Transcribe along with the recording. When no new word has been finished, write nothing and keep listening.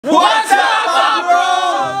What's up, mga bro?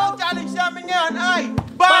 Ang challenge namin ngayon ay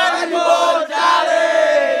Volleyball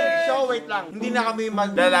Challenge! So wait lang, hindi na kami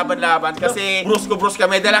maglalaban-laban kasi BruskoBros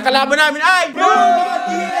kami. Dahil ang kalaban namin ay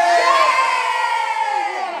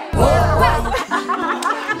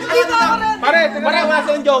Pare, wala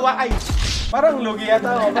silang jowa. Ay, parang lugi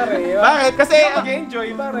yata ako, pare. bakit? Kasi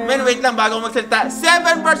Mag-enjoy, pare. men, wait lang bago magsalita.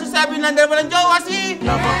 7 versus 7 lang dahil walang jowa si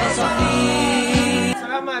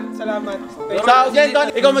Salamat. So,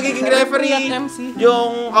 Glendon, ikaw magiging referee,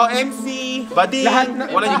 yung MC, badi,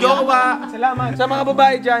 walang jowa. Salamat. Sa mga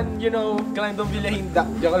babae dyan, you know, Glendon Villahinda.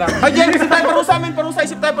 Joke lang. Ay, Jerick, isip tayo parusa, men. Parusa,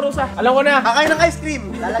 isip tayo parusa. Alam ko na. Kakain ng ice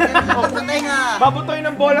cream. Lalagyan ng tenga. Babutoy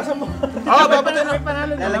ng bola sa mo. Oo, babatay ng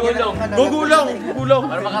panalo. Gugulong.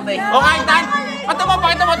 Para makatay. O, kain tayo.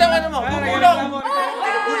 Pakita mo. Gugulong.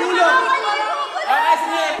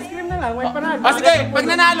 Ice cream na lang, may panalo. O, sige. Pag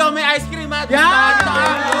nanalo, may ice cream, ha? Yan!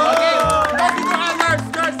 Okay. Dito na kayo, girls.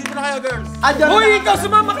 Dito na kayo, girls. Uy, ikaw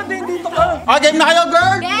sumama ka din dito ka. O, game na kayo,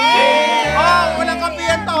 girls. Oh, walang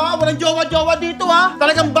kapiyan to, ha? Walang jowa-jowa dito, ha?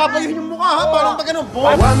 Talagang babayuhin yung mukha, ha? Parang pag ganun.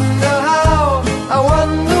 I wonder how, I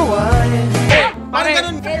wonder why. Parang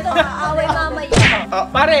ganun. Ito, away mamaya.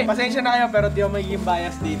 Pare, pasensya na kayo pero di ako magiging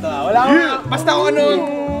bias dito. Wala ko. Basta kung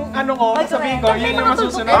ano ko, sabihin ko, yun yung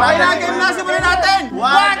masusunod. Okay na, game na. Simulan natin. 1,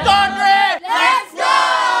 2, 3. Let's go!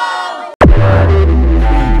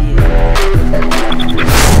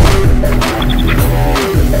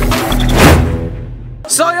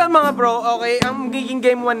 So yun mga bro, okay, ang magiging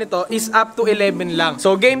game 1 nito is up to 11 lang.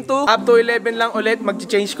 So game 2, up to 11 lang ulit,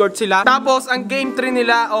 mag-change court sila. Tapos ang game 3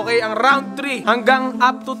 nila, okay, ang round 3 hanggang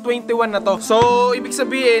up to 21 na to. So ibig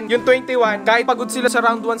sabihin, yung 21, kahit pagod sila sa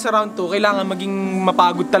round 1 sa round 2, kailangan maging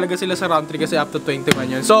mapagod talaga sila sa round 3 kasi up to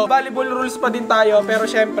 21 yun. So volleyball rules pa din tayo, pero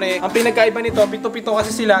syempre, ang pinagkaiba nito, pito-pito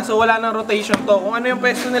kasi sila, so wala nang rotation to. Kung ano yung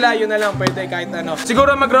pwesto nila, yun na lang, pwede kahit ano.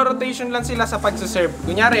 Siguro magro-rotation lang sila sa pagsaserve.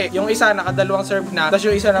 Kunyari, yung isa nakadalawang serve na,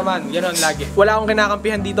 yung isa naman, ganoon lagi. Wala akong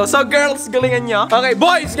kinakampihan dito. So girls, galingan nyo. Okay,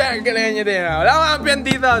 boys, galingan nyo din. Wala akong kampihan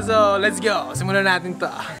dito. So let's go. Simulan natin to.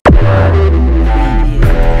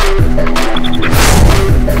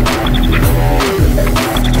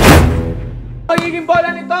 Magiging bola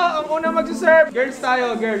nito. Ang unang magsaserve. Girls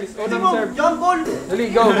tayo, girls. Unang serve. Jump ball. Dali,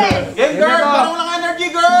 go. Game, girls. Parang lang energy,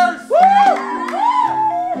 girls.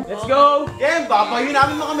 Let's go. Game, babayuhin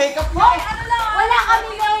namin mga makeup mo. Wala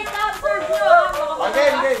kami makeup, Sir Bro.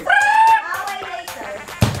 Game. Away later.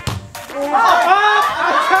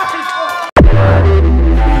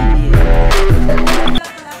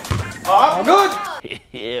 Oh, Good.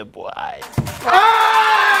 Yeah, boy.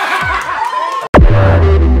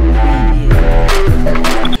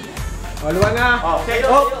 Wala na. Okay.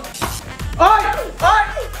 Oy!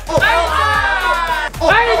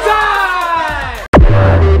 Inside!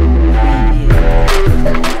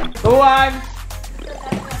 2-1.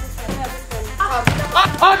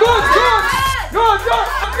 Good!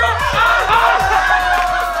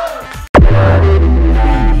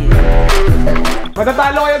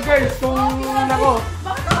 Matatalo kayo girls kung nako.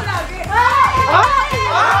 Bakit ako lagi?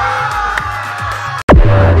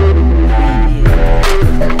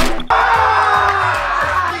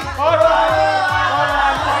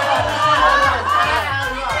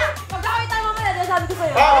 Magkakawin tayo mamaya, dahil sabi ko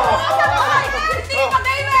sa'yo. Hindi,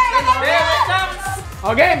 mag-game!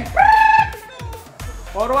 O game!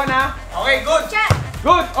 4-1 ha? Okay, good.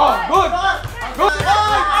 Good! Oh, good! Good!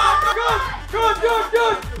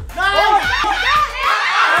 Nice.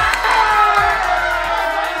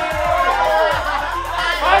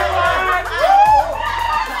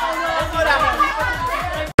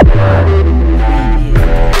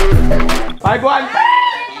 Five, 1.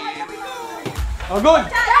 Oh, good!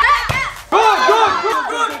 Good!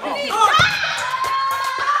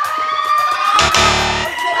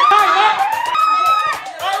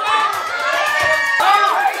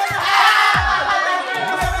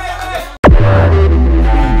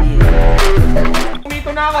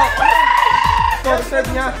 Dito na ako. Stop serve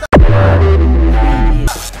niya.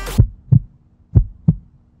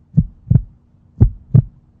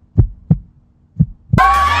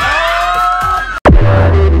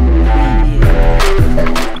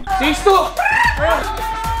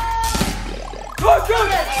 Good! Bawal yun.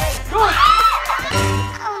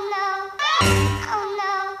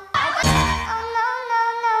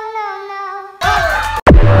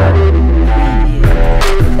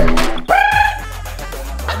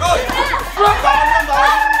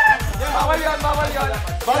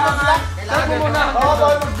 Kailangan mo muna.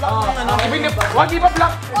 Bawal mag-block. Wag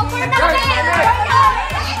ipa-block.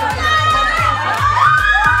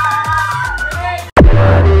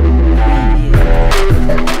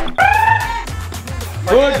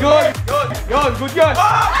 Good, good. Yun, good yun.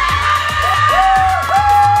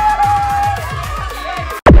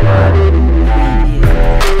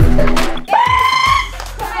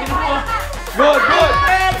 Good, good.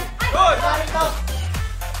 Good.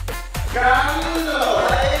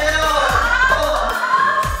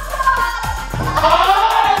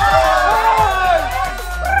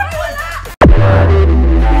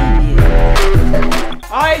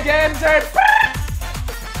 Ay, Jen, sir.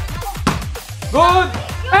 Good.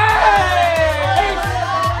 Hey!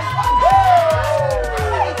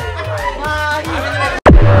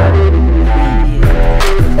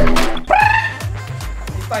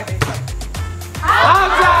 Outside!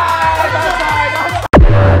 Outside!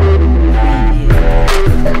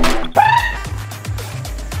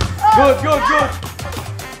 Good, good, good.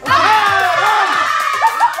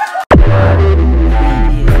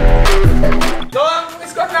 So, ang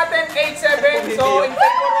score natin 8-7. So, in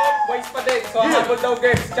favor of boys pa din. So, habol daw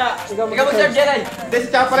girls. Ikaw mo, Sir Jerick. Hindi, si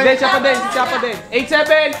Chapa rin. Hindi, siya pa din. Siya pa din.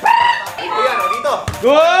 8-7. Ayan, dito.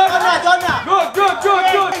 Good. Jona. Good, good, good,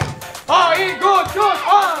 good. Oh, good, good.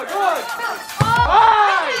 Oh, good.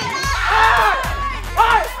 Ay! Ay!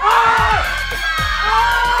 Ay! Ay!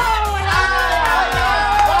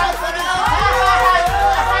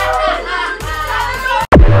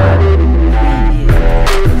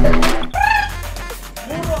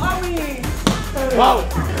 Wow!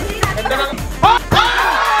 Ganda ng...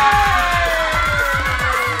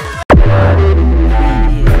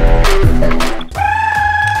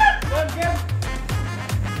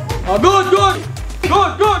 Oh, good, good!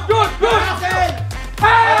 Good, good, good, good!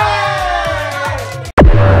 Hey!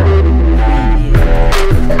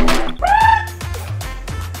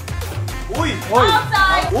 Uy!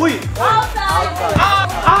 Outside! Uy! Outside!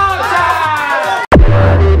 Outside!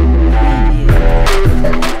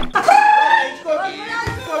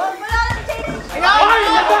 Ay,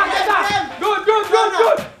 ganda, ganda! Good, good, good,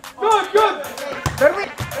 good! Good, good! Mali!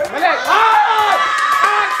 Ay!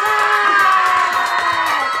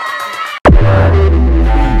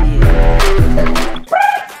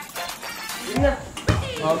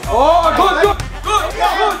 Oh, good, good! Good,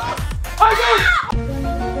 good! Ay, good!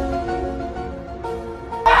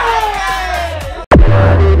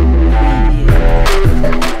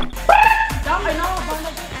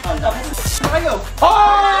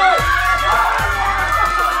 Ay!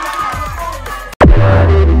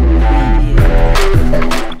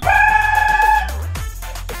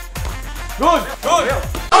 Good, good!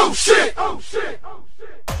 Oh shit! Oh shit!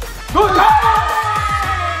 Good!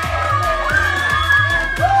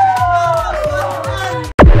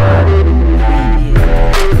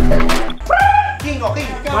 King, o king.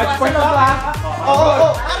 Match point na ba?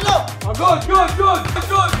 Oo, Carlo! Oh, good, good, good,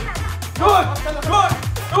 good, good, good,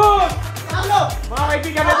 good. Carlo! Mga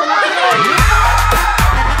kaibigan natin natin.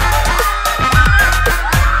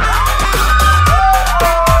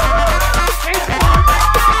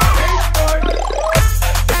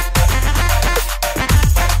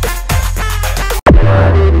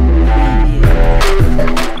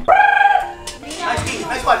 Nice king,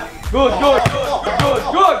 nice one. Good, good, good,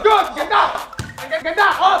 good, good. Ganda! Ang ganda!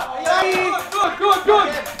 Oh! Good, good, good, good.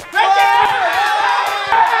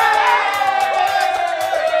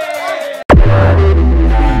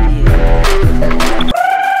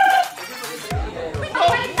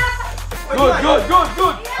 Good, good, good,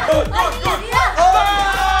 good. Good, good, good.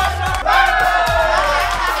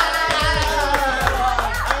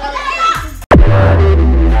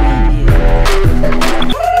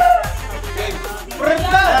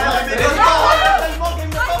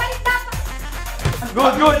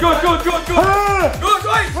 Good, good, good, good, good, good. Good,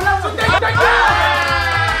 oy! Sundin, sundin ka!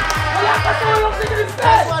 Wala ka tulong si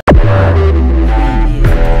Vincent!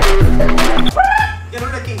 Ganun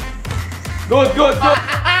na king. Good, good, good.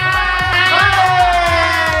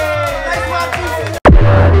 Nice one, king.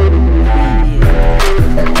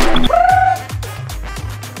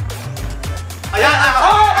 Ayan,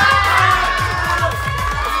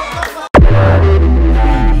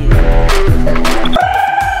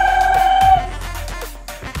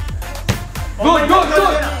 Good, good,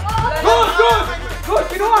 good. Good, good. Good,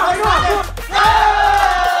 kinuha, kinuha. Good.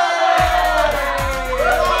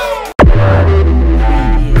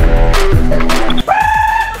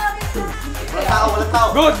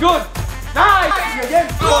 Good, good. Nice.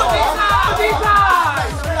 Good. Inside. Inside.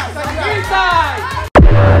 Inside.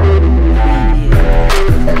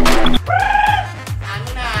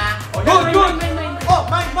 Good, good. Oh,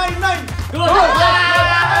 mine. Good.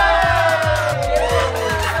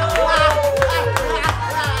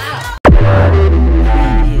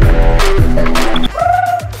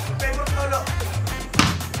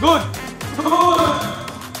 Good. Good.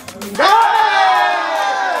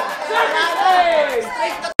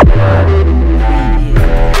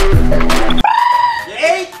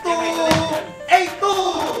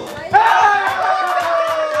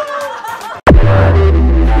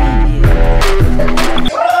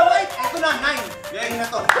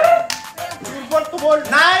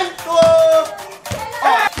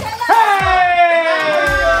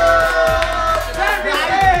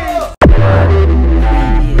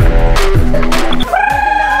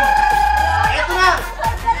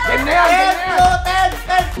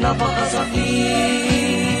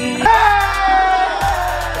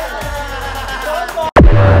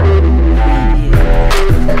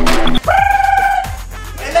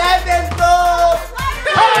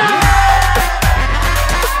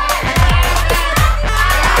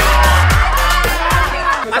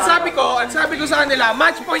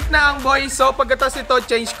 match point na ang boys. So pagkatapos ito,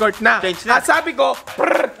 change court na. Change na. At sabi ko,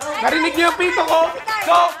 narinig niyo yung pito ko.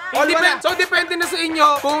 So depende na sa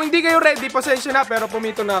inyo. Kung hindi kayo ready, pasensya na, pero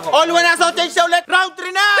pumito na ako. All one na, so change na ulit. Round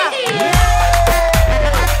 3 na!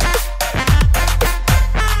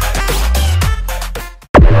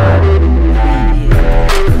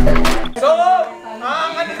 So,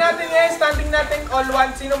 ang ano natin ngayon, standing natin all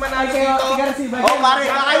one. Sino manalo dito? Oh, pare,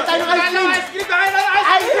 kakain tayo ng ice cream!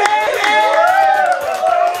 Ice cream!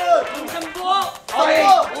 Okay,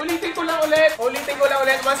 ulitin ko lang ulit.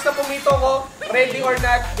 Once na pumito ko, ready or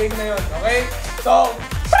not, game na yun. Okay? So,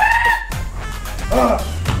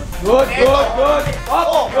 good.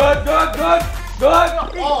 Oh, good.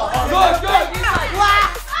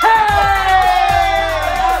 Hey!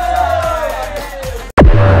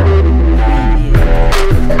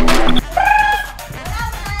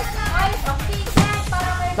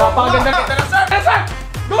 Napakaganda kita na, sir!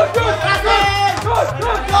 Good!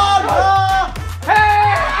 Hey!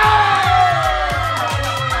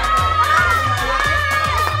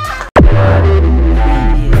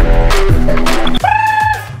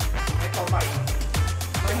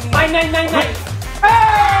 Nine!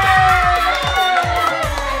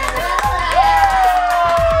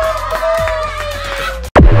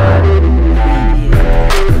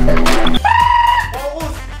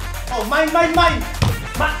 Focus! Oh, mine!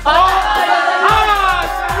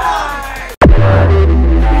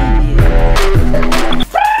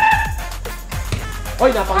 Oy,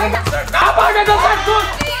 napakaganda, sir!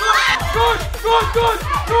 Good! Hey, good!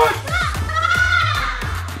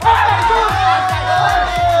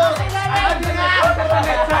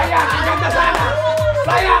 Sayang, ang ganda sana!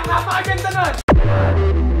 Sayang, napakaganda nun!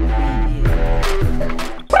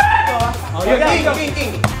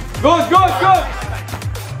 King! Good!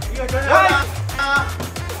 Right!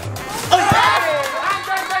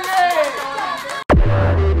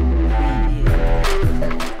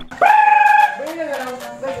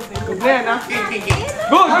 Good na yan, ha? King!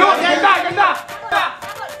 Good! Ganda!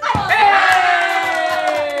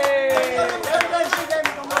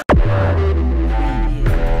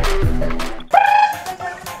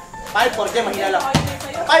 Five for Jem, mahina lang.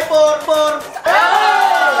 5-4.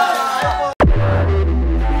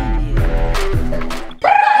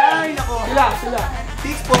 Ay, nako. Sila.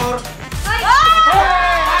 6-4.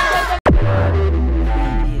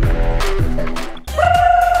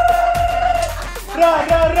 Ra.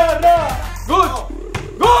 Good!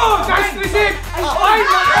 Nice receive! Ay,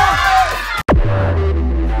 nako!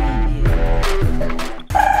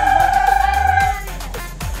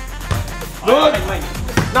 Good!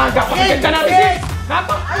 Napakaganda na receive!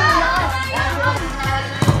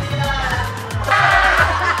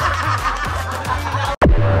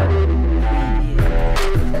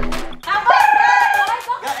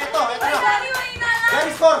 Ito na.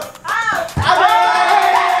 Garry score.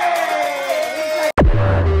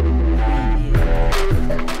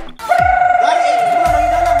 Garry,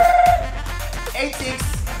 8-6.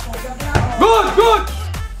 Good!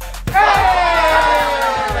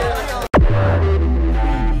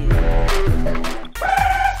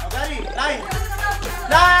 Garry, 9.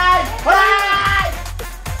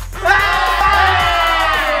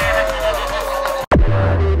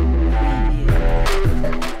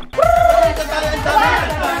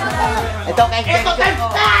 Ito, kay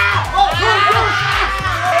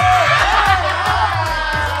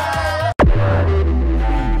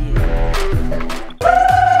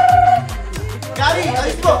Garry,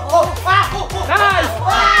 alis mo. Nice!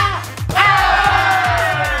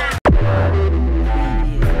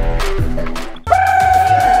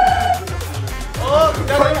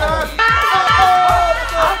 Garry na.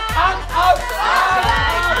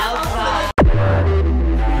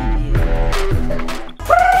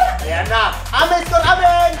 Ayan na. Amen, score,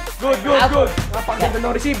 amen. Good! Napakaganda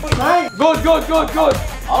ng receive! Nice. Good!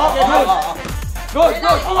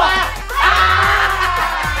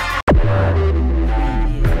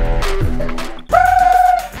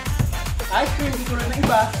 Ice cream, di tulad ng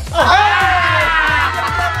iba.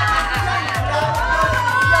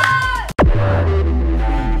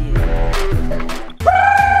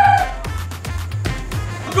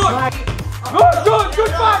 Good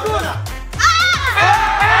pa! Good!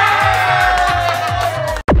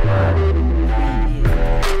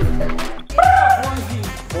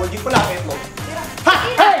 Holding pala, kaya mo.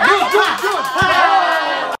 Good!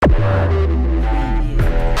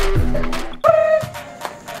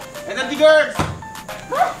 And then the girls.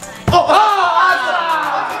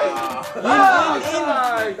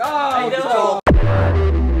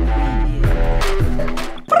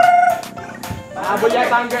 Habol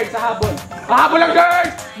yata ang girls sa habol. Habol ang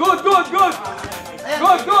girls! Good!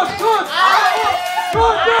 Good! Good! Good!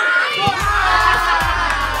 Good! Good!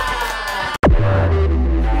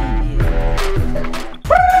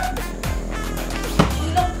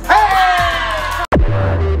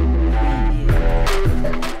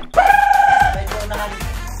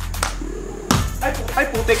 Ay,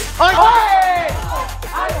 putik! Ay!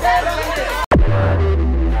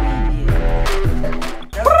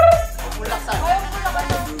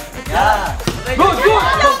 Good! Good!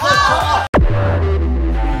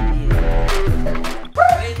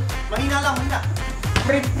 Mahina lang, mahina.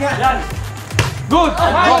 Good! Good!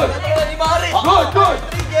 Good! Good! Good!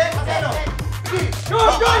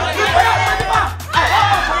 Good! Good!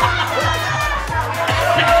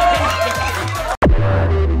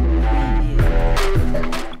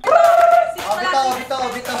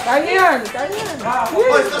 Bitaw. Kaya yan! Kaya yan!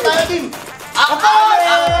 Boys, ito tayo team.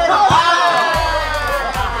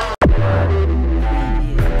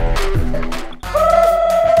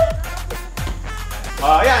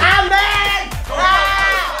 Oh, yan. Amen!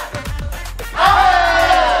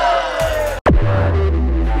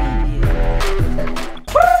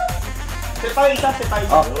 Setay isa.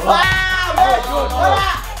 Wow! Good!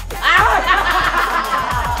 Wala!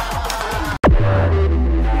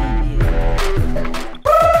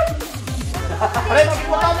 Pare,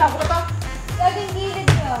 magpupunta. Laging gilid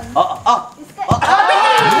yun.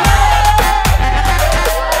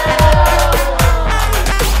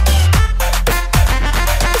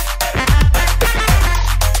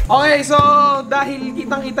 Okay, so dahil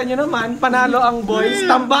kitang-kita nyo naman, panalo ang boys.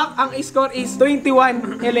 Tambak, ang score is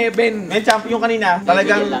 21-11. May champion kanina,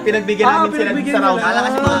 talagang pinagbigyan namin sila pinagbigyan sa round. nila. Ala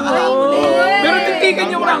kasi Pero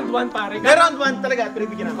titigan yung round 1 pare. May round 1 talaga,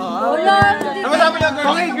 pinagbigyan namin. Wala. Ano masabi nyo,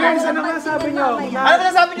 girls? Okay girls, ano masabi nyo? Ano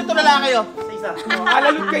masasabi nyo, tulala kayo? Isa.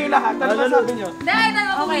 Alalot kayo lahat, ano masabi nyo? Dahil na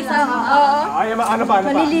okay lang. Oo. Ay, ano pa?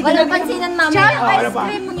 Walang pansinan namin. Tsaka ano ice pa?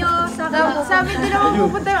 cream nyo. Sabi din naman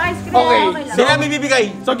pupunta yung ice cream. Okay. lang. Sino namin bibigay?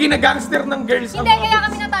 So ginagangster ng girls ang Hindi, mga kaya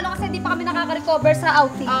kami natalo kasi hindi pa kami nakaka-recover sa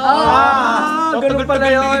outing. ganun pala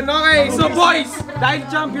yun. Okay, so boys, dahil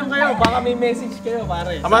champion kayo, baka may message kayo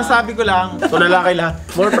pare. Ang masasabi ko lang, tulala kayo lahat.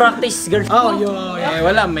 More practice, girls. Oh, yun.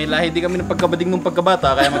 Wala, may lahi di kami ng pagkabading nung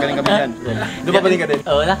pagkabata, kaya magaling kami yan. Di ba ba din ka din?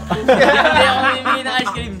 Oo na. Hindi ako bibigyan ng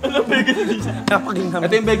ice cream.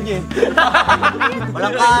 Ito yung bag niya eh.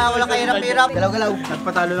 Walang kahirap-hirap. Galaw-galaw.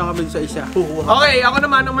 Nagpatalo lang kami sa isa. Okay, ako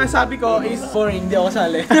naman, ang masabi ko is boring, hindi ako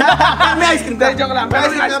sali. May ice cream ka. Joke lang. May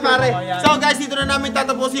ice cream ka pare. Oh, yan. So guys, dito na namin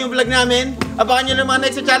tatapusin yung vlog namin. Abangan nyo lang mga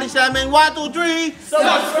next challenge namin. 1, 2, 3,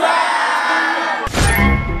 subscribe!